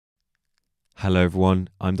Hello everyone,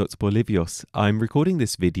 I'm Dr. Bolivios. I'm recording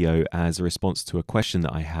this video as a response to a question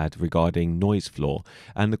that I had regarding noise floor.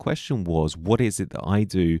 And the question was, what is it that I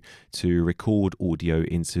do to record audio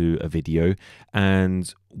into a video,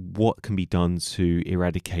 and what can be done to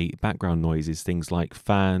eradicate background noises, things like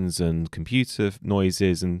fans and computer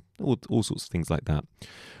noises and all sorts of things like that?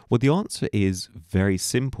 Well, the answer is very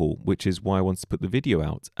simple, which is why I wanted to put the video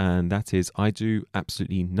out, and that is I do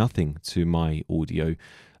absolutely nothing to my audio.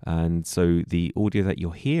 And so the audio that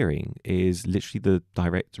you're hearing is literally the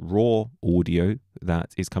direct raw audio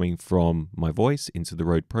that is coming from my voice into the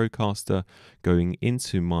Rode Procaster, going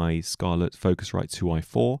into my Scarlett Focusrite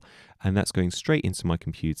 2i4, and that's going straight into my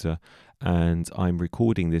computer. And I'm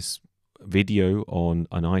recording this video on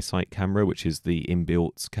an iSight camera, which is the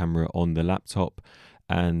inbuilt camera on the laptop.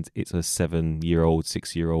 And it's a 7-year-old,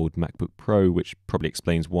 6-year-old MacBook Pro, which probably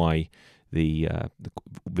explains why the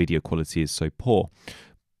video quality is so poor.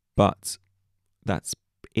 But that's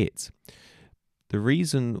it. The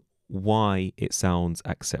reason why it sounds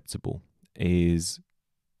acceptable is,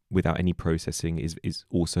 without any processing, is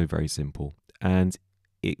also very simple. And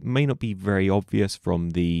it may not be very obvious from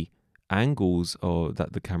the angles that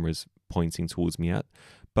the camera's pointing towards me at,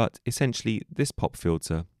 but essentially this pop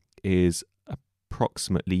filter is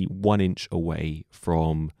approximately 1 inch away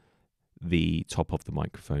from the top of the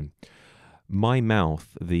microphone. My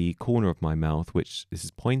mouth, the corner of my mouth, which this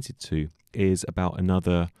is pointed to, is about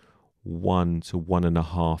another 1 to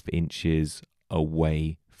 1.5 inches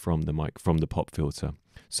away from the pop filter.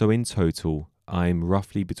 So in total, I'm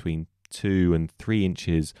roughly between 2 and 3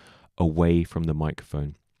 inches away from the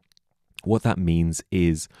microphone. What that means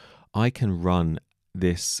is I can run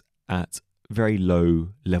this at very low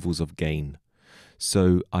levels of gain.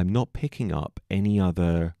 So I'm not picking up any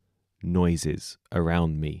other noises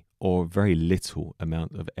around me, or very little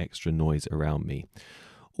amount of extra noise around me.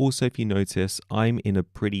 Also, if you notice, I'm in a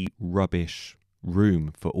pretty rubbish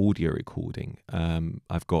room for audio recording.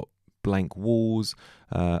 I've got blank walls.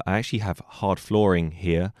 I actually have hard flooring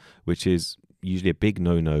here, which is usually a big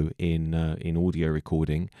no-no in audio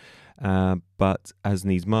recording. But as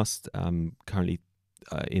needs must, I'm currently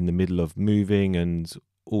in the middle of moving and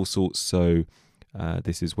all sorts, so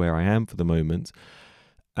this is where I am for the moment.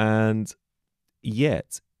 And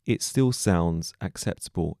yet, it still sounds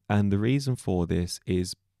acceptable. And the reason for this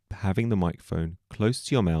is having the microphone close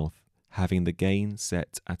to your mouth, having the gain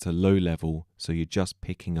set at a low level, so you're just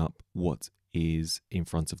picking up what is in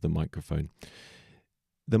front of the microphone.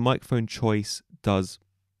 The microphone choice does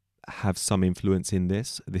have some influence in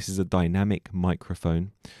this. This is a dynamic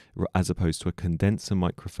microphone as opposed to a condenser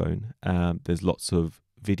microphone. There's lots of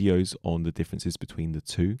videos on the differences between the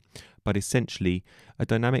two, but essentially a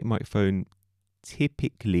dynamic microphone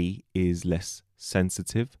typically is less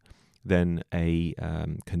sensitive than a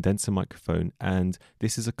condenser microphone, and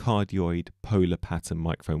this is a cardioid polar pattern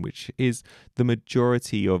microphone, which is the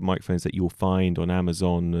majority of microphones that you'll find on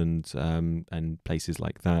Amazon and places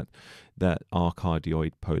like that are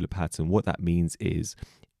cardioid polar pattern. What that means is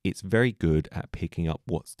it's very good at picking up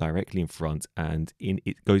what's directly in front, and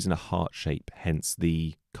it goes in a heart shape, hence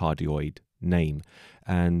the cardioid name.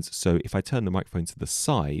 And so if I turn the microphone to the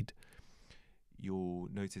side, you'll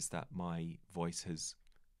notice that my voice has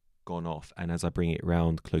gone off, and as I bring it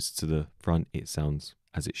around closer to the front, it sounds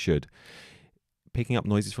as it should. Picking up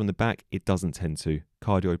noises from the back, it doesn't tend to.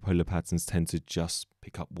 Cardioid polar patterns tend to just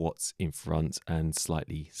pick up what's in front and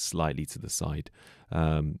slightly to the side.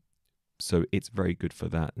 So it's very good for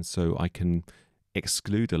that, and so I can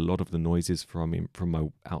exclude a lot of the noises from my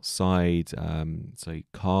outside, say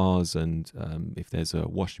cars, and if there's a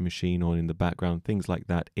washing machine on in the background, things like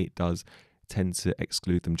that. It does tend to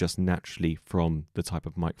exclude them just naturally from the type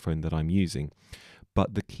of microphone that I'm using.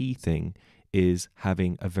 But the key thing is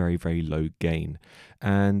having a very, very low gain.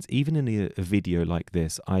 And even in a video like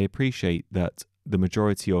this, I appreciate that the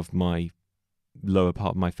majority of my lower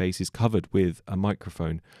part of my face is covered with a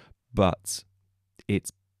microphone, but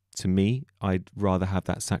it's, to me, I'd rather have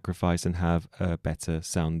that sacrifice and have a better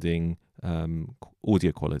sounding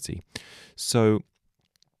audio quality. So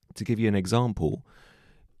to give you an example,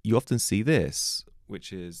 you often see this,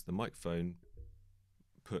 which is the microphone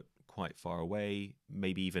put quite far away,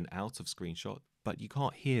 maybe even out of screenshot, but you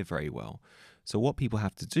can't hear very well. So what people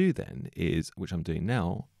have to do then is, which I'm doing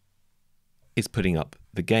now, is putting up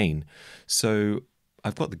the gain. So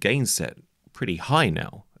I've got the gain set pretty high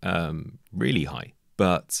now, really high,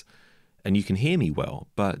 and you can hear me well,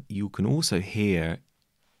 but you can also hear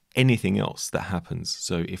anything else that happens.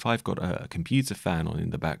 So if I've got a computer fan on in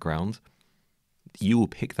the background, you will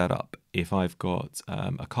pick that up. If I've got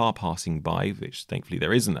a car passing by, which thankfully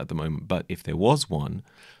there isn't at the moment, but if there was one,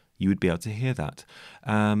 you would be able to hear that.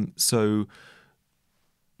 So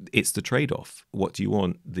it's the trade-off. What do you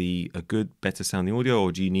want? A good, better sounding audio,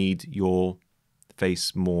 or do you need your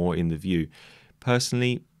face more in the view?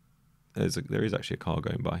 Personally, there is actually a car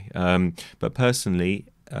going by. But personally,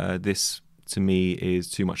 this to me is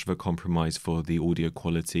too much of a compromise for the audio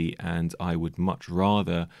quality, and I would much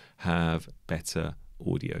rather have better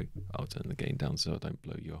audio. I'll turn the gain down so I don't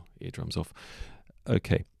blow your eardrums off.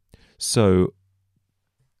 Okay, so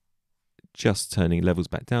just turning levels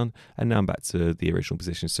back down, and now I'm back to the original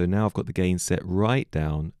position. So now I've got the gain set right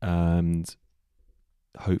down, and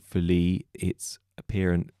hopefully it's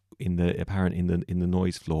apparent in the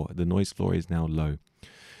noise floor. The noise floor is now low.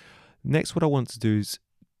 Next, what I want to do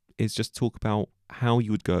is just talk about how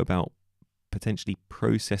you would go about potentially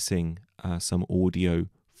processing some audio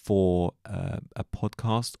for a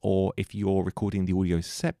podcast, or if you're recording the audio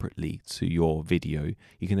separately to your video,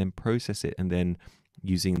 you can then process it, and then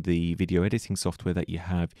using the video editing software that you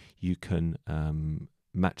have, you can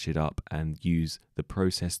match it up and use the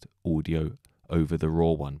processed audio over the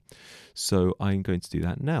raw one. So I'm going to do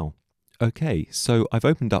that now. Okay, so I've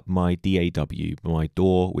opened up my DAW, my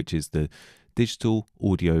DAW, which is the digital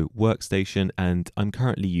audio workstation, and I'm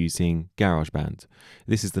currently using GarageBand.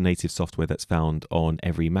 This is the native software that's found on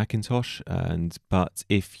every Macintosh, but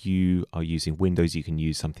if you are using Windows, you can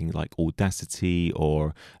use something like Audacity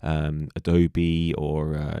or Adobe,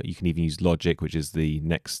 or you can even use Logic, which is the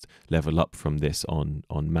next level up from this on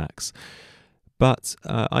Macs. But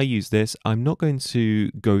I use this. I'm not going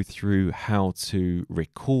to go through how to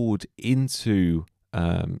record into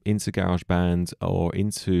GarageBand or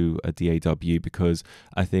into a DAW, because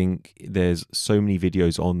I think there's so many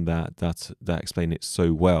videos on that explain it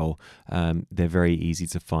so well. They're very easy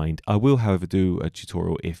to find. I will, however, do a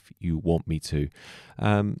tutorial if you want me to.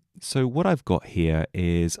 So what I've got here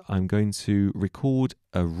is I'm going to record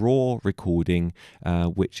a raw recording,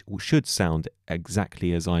 which should sound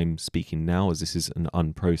exactly as I'm speaking now, as this is an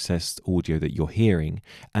unprocessed audio that you're hearing.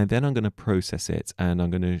 And then I'm going to process it, and I'm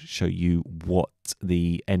going to show you what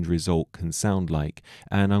the end result can sound like.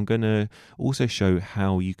 And I'm going to also show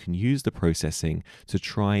how you can use the processing to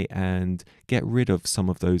try and get rid of some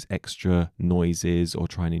of those extra noises, or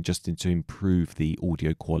trying just to improve the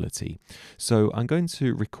audio quality. So I'm going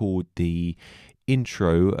to record the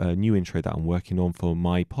intro, a new intro that I'm working on for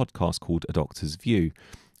my podcast called A Doctor's View.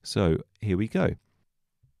 So here we go.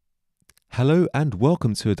 Hello and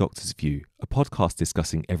welcome to A Doctor's View, a podcast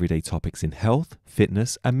discussing everyday topics in health,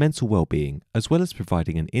 fitness and mental well-being, as well as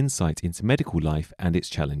providing an insight into medical life and its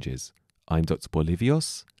challenges. I'm Dr.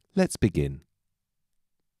 Bolivios. Let's begin.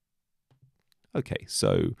 Okay,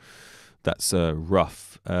 so that's a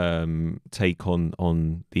rough take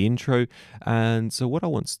on the intro. And so what I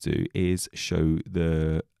want to do is show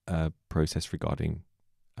the process regarding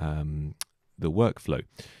the workflow.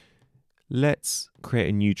 Let's create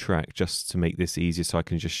a new track just to make this easier, so I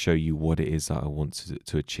can just show you what it is that I want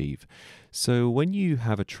to achieve. So when you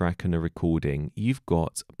have a track and a recording, you've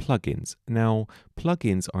got plugins. Now,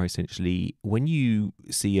 plugins are essentially, when you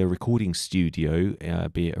see a recording studio,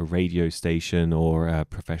 be it a radio station or a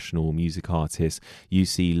professional music artist, you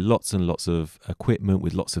see lots and lots of equipment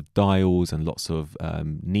with lots of dials and lots of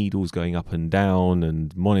needles going up and down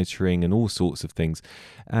and monitoring and all sorts of things.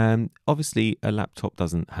 Obviously, a laptop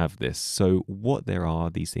doesn't have this. So what there are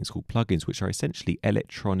these things called plugins, which are essentially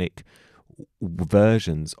electronic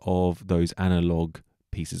versions of those analog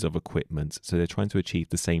pieces of equipment. So they're trying to achieve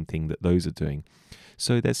the same thing that those are doing.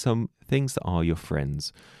 So there's some things that are your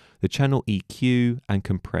friends. The channel EQ and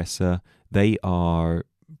compressor, they are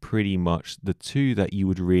pretty much the two that you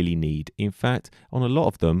would really need. In fact, on a lot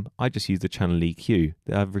of them, I just use the channel EQ.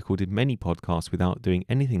 I've recorded many podcasts without doing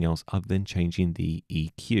anything else other than changing the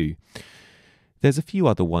EQ. There's a few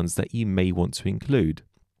other ones that you may want to include.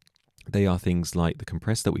 They are things like the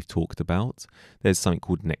compressor that we've talked about. There's something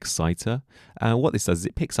called an exciter. What this does is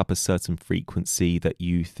it picks up a certain frequency that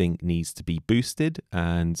you think needs to be boosted,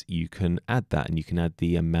 and you can add that, and you can add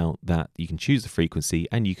the amount that you can choose the frequency,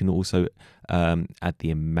 and you can also add the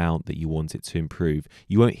amount that you want it to improve.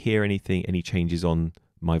 You won't hear any changes on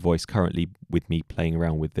my voice currently with me playing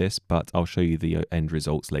around with this, but I'll show you the end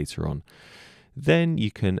results later on. Then you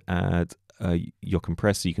can add your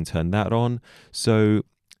compressor, you can turn that on. So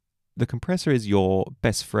The compressor is your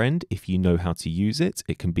best friend if you know how to use it.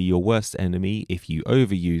 It can be your worst enemy if you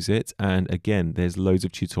overuse it. And again, there's loads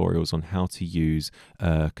of tutorials on how to use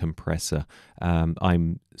a compressor.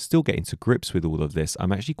 I'm still getting to grips with all of this.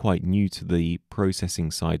 I'm actually quite new to the processing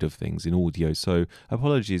side of things in audio, so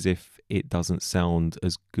apologies if it doesn't sound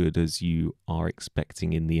as good as you are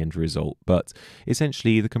expecting in the end result. But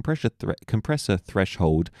essentially, the compressor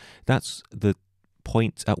threshold, that's the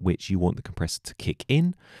point at which you want the compressor to kick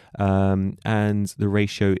in, and the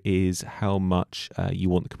ratio is how much you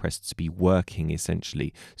want the compressor to be working,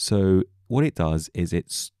 essentially. So what it does is,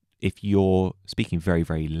 if you're speaking very,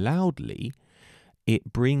 very loudly,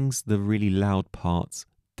 it brings the really loud parts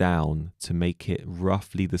down to make it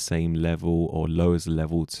roughly the same level or lowers the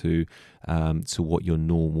level to what your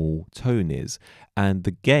normal tone is, and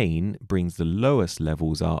the gain brings the lowest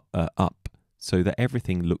levels up so that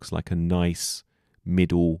everything looks like a nice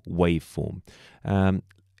middle waveform.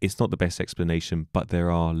 It's not the best explanation, but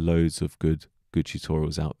there are loads of good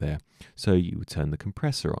tutorials out there. So you would turn the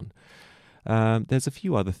compressor on. There's a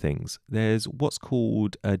few other things. There's what's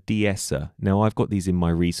called a De-Esser. Now, I've got these in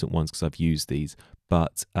my recent ones because I've used these,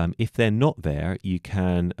 but if they're not there, you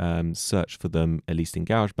can search for them, at least in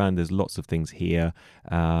GarageBand. There's lots of things here.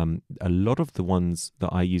 A lot of the ones that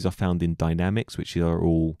I use are found in Dynamics, which are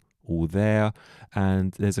all there,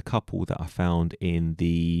 and there's a couple that I found in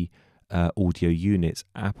the audio units.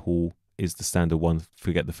 Apple is the standard one,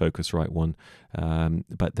 forget the Focusrite one,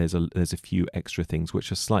 but there's a few extra things which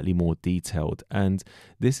are slightly more detailed, and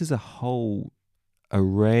this is a whole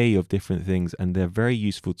array of different things, and they're very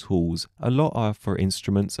useful tools. A lot are for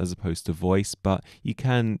instruments as opposed to voice, but you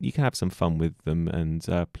can have some fun with them and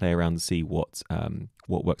play around and see what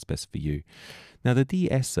works best for you. Now, the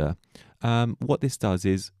De-Esser, what this does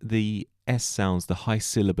is the S sounds, the high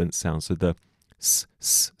sibilant sound, so the s,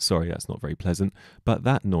 sorry, that's not very pleasant, but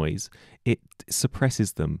that noise, it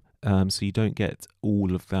suppresses them, so you don't get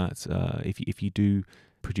all of that. If you do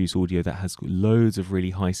produce audio that has loads of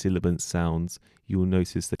really high sibilant sounds, you'll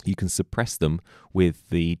notice that you can suppress them with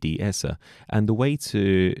the De-Esser. And the way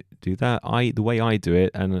to do that, the way I do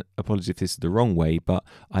it, and apologies if this is the wrong way, but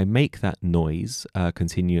I make that noise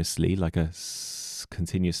continuously, like a s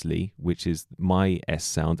continuously, which is my S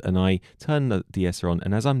sound, and I turn the De-Esser on,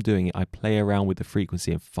 and as I'm doing it, I play around with the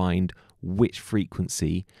frequency and find which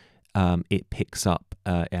frequency it picks up,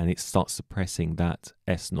 and it starts suppressing that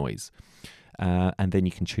S noise. And then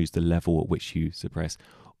you can choose the level at which you suppress.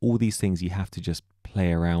 All these things you have to just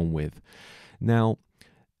play around with. Now,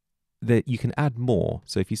 you can add more.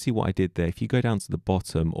 So if you see what I did there, if you go down to the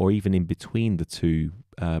bottom or even in between the two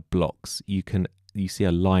blocks, you see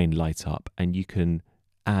a line light up, and you can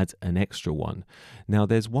add an extra one. Now,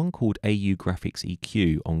 there's one called AU Graphics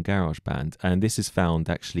EQ on GarageBand, and this is found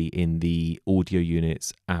actually in the audio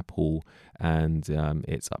units, Apple, and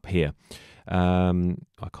it's up here.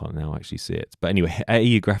 I can't now actually see it, but anyway,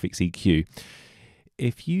 AU Graphics EQ.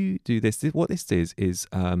 If you do this, what this is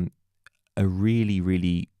a really,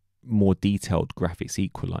 really more detailed graphics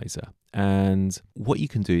equalizer. And what you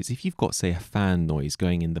can do is, if you've got, say, a fan noise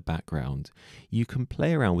going in the background, you can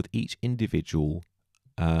play around with each individual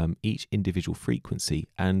frequency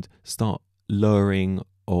and start lowering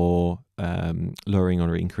or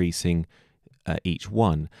increasing each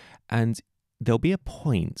one. And there'll be a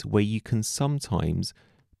point where you can sometimes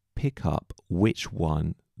pick up which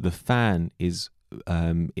one the fan is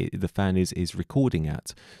recording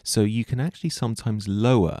at. So you can actually sometimes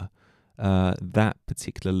lower that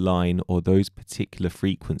particular line or those particular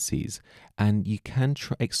frequencies, and you can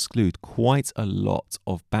exclude quite a lot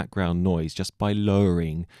of background noise just by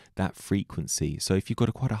lowering that frequency. So if you've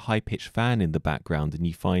got quite a high-pitched fan in the background and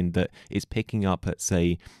you find that it's picking up at,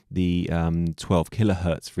 say, the 12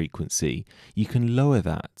 kilohertz frequency, you can lower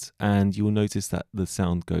that and you'll notice that the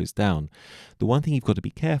sound goes down. The one thing you've got to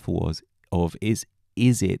be careful of is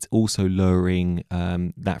it also lowering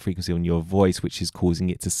that frequency on your voice, which is causing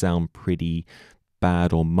it to sound pretty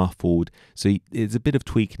bad or muffled? So there's a bit of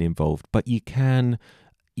tweaking involved, but you can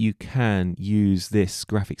use this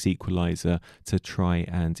graphics equalizer to try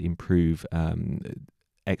and improve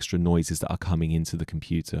extra noises that are coming into the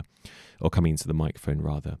computer, or coming into the microphone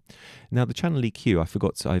rather. Now, the channel EQ,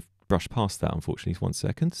 I've brushed past that, unfortunately. 1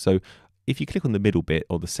 second. So if you click on the middle bit,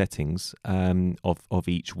 or the settings of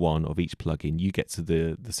each plugin, you get to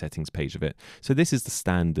the settings page of it. So this is the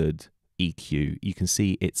standard EQ. You can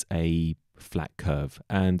see it's a flat curve,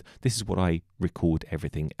 and this is what I record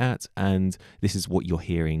everything at, and this is what you're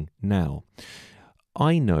hearing now.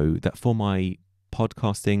 I know that for my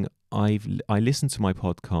podcasting, I listen to my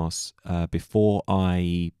podcasts before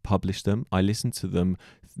I publish them. I listen to them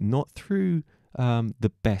not through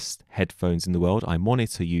the best headphones in the world. I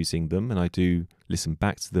monitor using them, and I do listen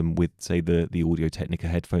back to them with, say, the Audio-Technica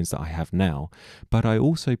headphones that I have now. But I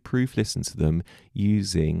also proof listen to them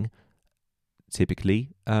using typically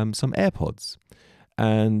some AirPods.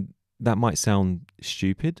 And that might sound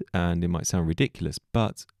stupid and it might sound ridiculous,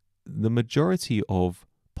 but the majority of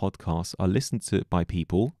podcasts are listened to by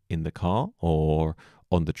people in the car or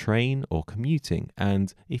on the train or commuting.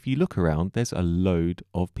 And if you look around, there's a load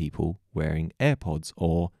of people wearing AirPods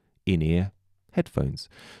or in-ear headphones.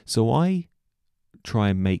 So I try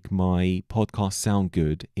and make my podcast sound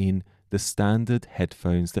good in the standard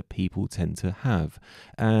headphones that people tend to have,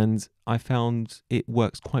 and I found it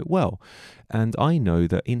works quite well. And I know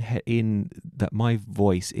that in that my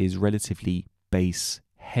voice is relatively bass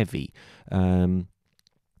heavy,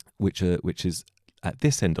 which is at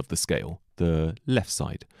this end of the scale, the left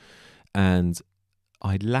side, and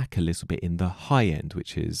I lack a little bit in the high end,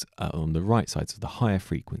 which is on the right side, so the higher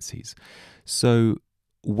frequencies. So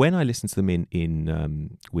when I listen to them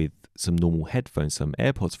in with some normal headphones, some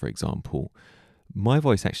AirPods, for example, my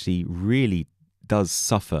voice actually really does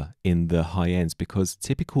suffer in the high ends, because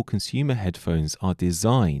typical consumer headphones are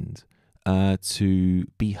designed to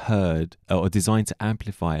be heard, or designed to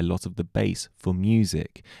amplify a lot of the bass for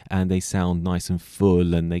music, and they sound nice and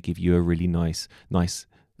full, and they give you a really nice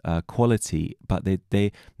quality, but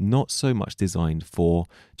they're not so much designed for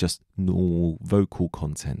just normal vocal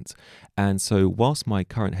content. And so whilst my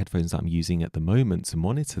current headphones that I'm using at the moment to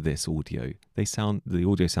monitor this audio, the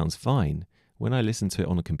audio sounds fine. When I listen to it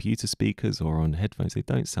on a computer speakers or on headphones, they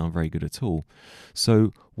don't sound very good at all.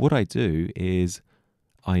 So what I do is,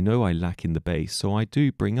 I know I lack in the bass, so I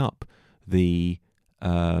do bring up the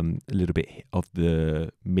a little bit of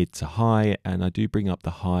the mid to high, and I do bring up the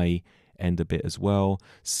high end a bit as well.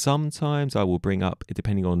 Sometimes I will bring up,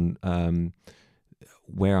 depending on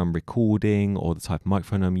where I'm recording or the type of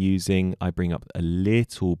microphone I'm using, I bring up a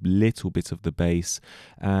little bit of the bass,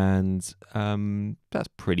 and that's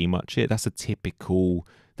pretty much it. That's a typical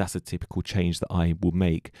change that I will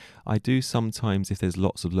make. I do sometimes, if there's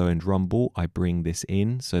lots of low end rumble, I bring this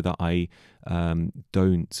in so that I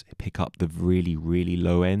don't pick up the really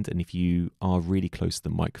low end. And if you are really close to the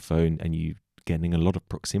microphone and you getting a lot of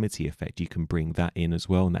proximity effect, you can bring that in as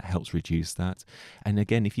well, and that helps reduce that. And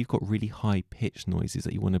again, if you've got really high pitched noises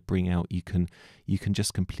that you want to bring out, you can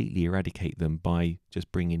just completely eradicate them by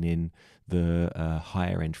just bringing in the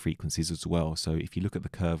higher end frequencies as well. So if you look at the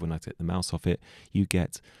curve when I take the mouse off it, you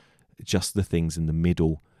get just the things in the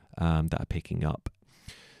middle that are picking up.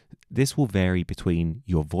 This will vary between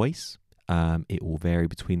your voice. It will vary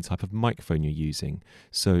between the type of microphone you're using.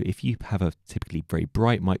 So if you have a typically very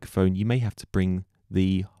bright microphone, you may have to bring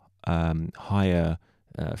the higher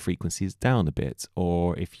frequencies down a bit.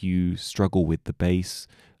 Or if you struggle with the bass,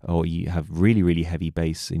 or you have really heavy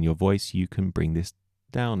bass in your voice, you can bring this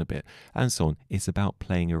down a bit, and so on. It's about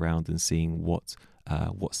playing around and seeing what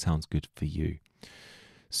sounds good for you.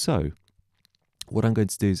 So what I'm going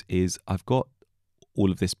to do is I've got all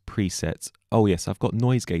of this preset. Oh yes, I've got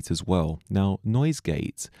noise gate as well. Now noise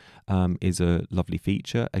gate is a lovely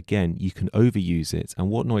feature. Again, you can overuse it, and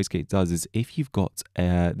what noise gate does is, if you've got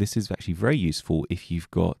this is actually very useful if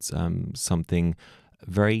you've got something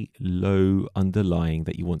very low underlying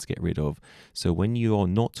that you want to get rid of. So when you are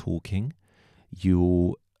not talking,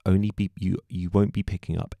 you won't be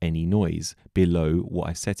picking up any noise below what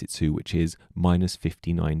I set it to, which is minus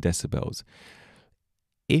 59 decibels.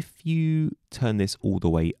 If you turn this all the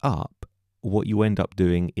way up, what you end up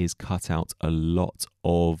doing is cut out a lot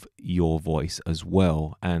of your voice as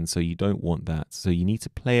well. And so you don't want that. So you need to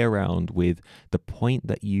play around with the point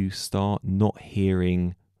that you start not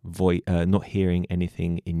hearing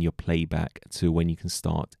anything in your playback to when you can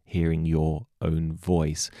start hearing your own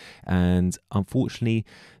voice. And unfortunately,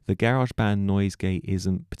 the GarageBand noise gate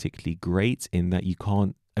isn't particularly great in that you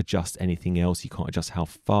can't adjust anything else. You can't adjust how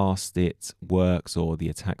fast it works or the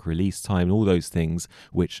attack release time and all those things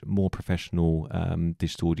which more professional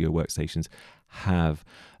digital audio workstations have.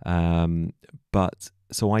 But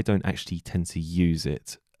so I don't actually tend to use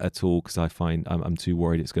it at all, because I find I'm too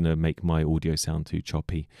worried it's going to make my audio sound too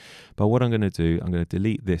choppy. But what I'm going to do, I'm going to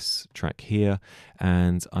delete this track here,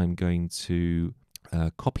 and I'm going to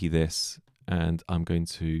copy this, and I'm going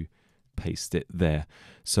to paste it there.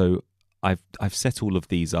 So I've set all of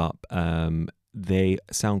these up. They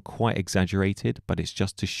sound quite exaggerated, but it's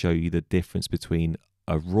just to show you the difference between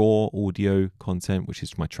a raw audio content, which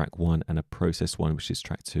is my track 1, and a processed one, which is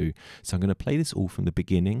track 2. So I'm going to play this all from the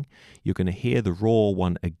beginning. You're going to hear the raw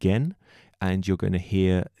one again, and you're going to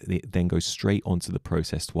hear it then go straight onto the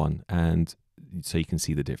processed one, and so you can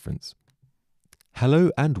see the difference.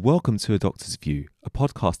 Hello and welcome to A Doctor's View, a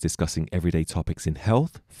podcast discussing everyday topics in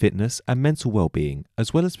health, fitness, and mental well-being,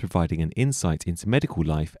 as well as providing an insight into medical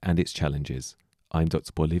life and its challenges. I'm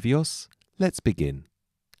Dr. Bolivios. Let's begin.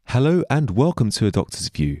 Hello and welcome to A Doctor's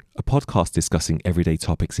View, a podcast discussing everyday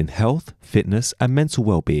topics in health, fitness, and mental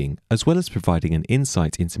well-being, as well as providing an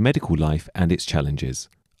insight into medical life and its challenges.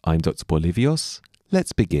 I'm Dr. Bolivios.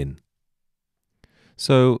 Let's begin.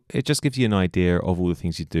 So it just gives you an idea of all the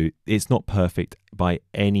things you do. It's not perfect by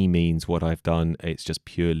any means what I've done. It's just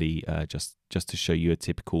purely just to show you a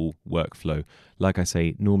typical workflow. Like I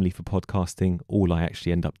say, normally for podcasting, all I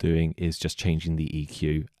actually end up doing is just changing the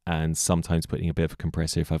EQ and sometimes putting a bit of a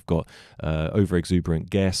compressor if I've got over exuberant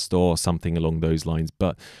guest or something along those lines.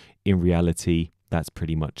 But in reality, that's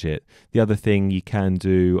pretty much it. The other thing you can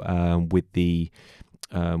do with the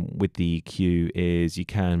EQ is you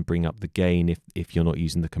can bring up the gain if you're not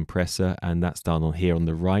using the compressor, and that's done on here on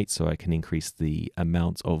the right, so I can increase the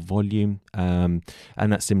amount of volume, and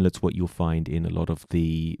that's similar to what you'll find in a lot of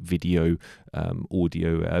the video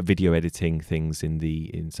video editing things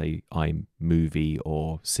in say iMovie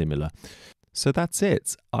or similar. So that's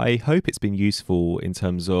it. I hope it's been useful in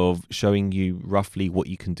terms of showing you roughly what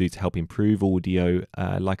you can do to help improve audio.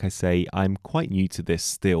 Like I say, I'm quite new to this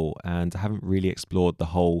still, and I haven't really explored the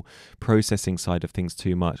whole processing side of things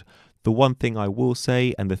too much. The one thing I will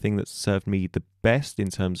say, and the thing that's served me the best in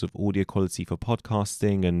terms of audio quality for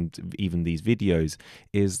podcasting and even these videos,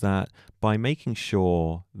 is that by making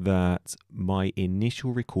sure that my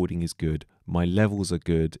initial recording is good, my levels are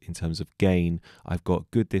good in terms of gain, I've got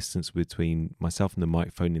good distance between myself and the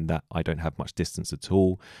microphone in that I don't have much distance at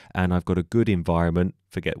all, and I've got a good environment,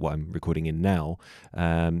 forget what I'm recording in now,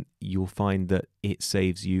 you'll find that it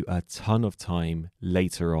saves you a ton of time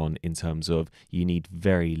later on in terms of you need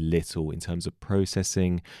very little in terms of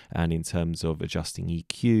processing and in terms of adjusting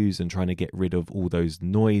EQs and trying to get rid of all those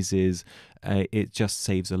noises. It just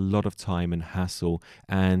saves a lot of time and hassle,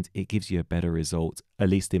 and it gives you a better result, at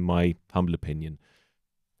least in my humble opinion.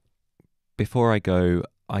 Before I go,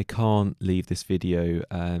 I can't leave this video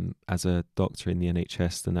as a doctor in the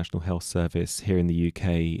NHS, the National Health Service here in the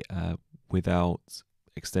UK, without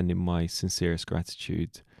extending my sincerest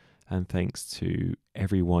gratitude and thanks to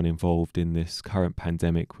everyone involved in this current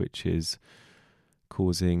pandemic, which is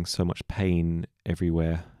causing so much pain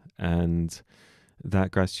everywhere. And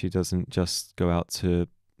that gratitude doesn't just go out to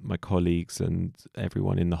my colleagues and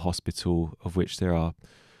everyone in the hospital, of which there are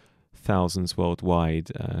thousands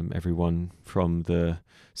worldwide, everyone from the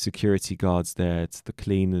security guards there to the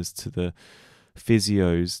cleaners to the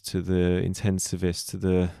physios to the intensivists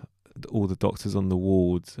to all the doctors on the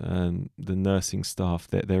wards and the nursing staff.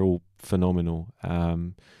 They're all phenomenal.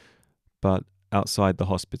 But outside the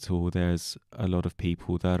hospital, there's a lot of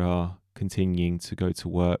people that are continuing to go to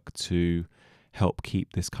work to help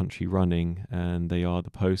keep this country running, and they are the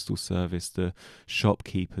postal service, the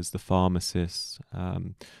shopkeepers, the pharmacists,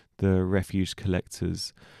 the refuge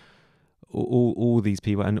collectors, all these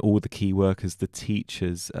people, and all the key workers, the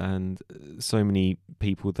teachers, and so many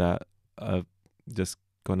people that have just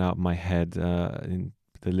gone out of my head. And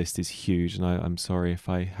the list is huge, and I'm sorry if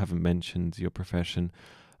I haven't mentioned your profession,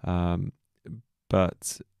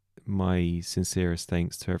 but my sincerest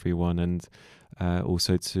thanks to everyone, and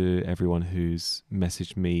also to everyone who's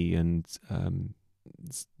messaged me and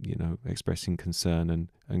expressing concern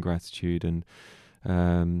and gratitude. And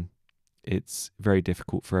it's very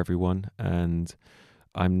difficult for everyone, and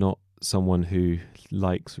I'm not someone who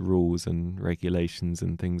likes rules and regulations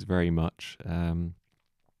and things very much,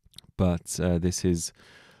 but this is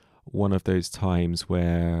one of those times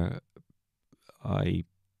where I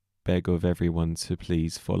beg of everyone to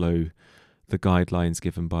please follow the guidelines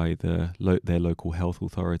given by their local health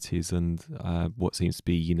authorities and what seems to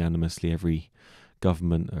be unanimously every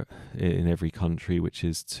government in every country, which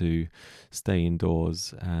is to stay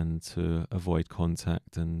indoors and to avoid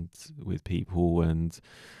contact and with people and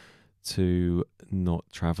to not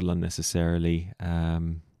travel unnecessarily.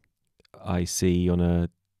 I see on a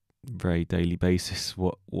very daily basis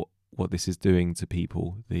what this is doing to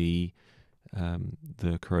people, the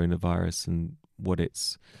coronavirus, and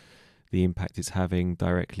the impact it's having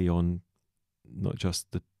directly on not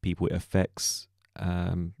just the people it affects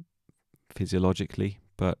physiologically,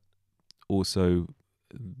 but also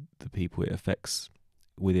the people it affects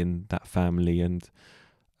within that family, and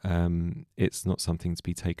it's not something to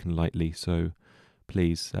be taken lightly. So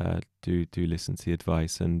please do listen to the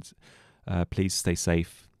advice, and please stay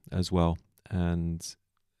safe as well. And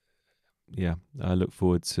yeah, I look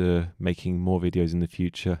forward to making more videos in the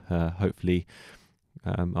future, hopefully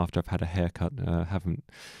after I've had a haircut. Haven't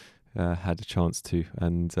had a chance to,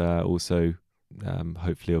 and also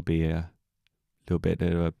hopefully it'll be a little bit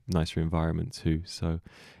of a nicer environment too. So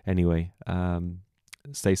anyway,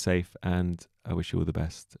 stay safe, and I wish you all the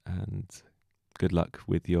best, and good luck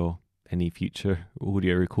with your any future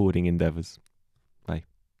audio recording endeavors.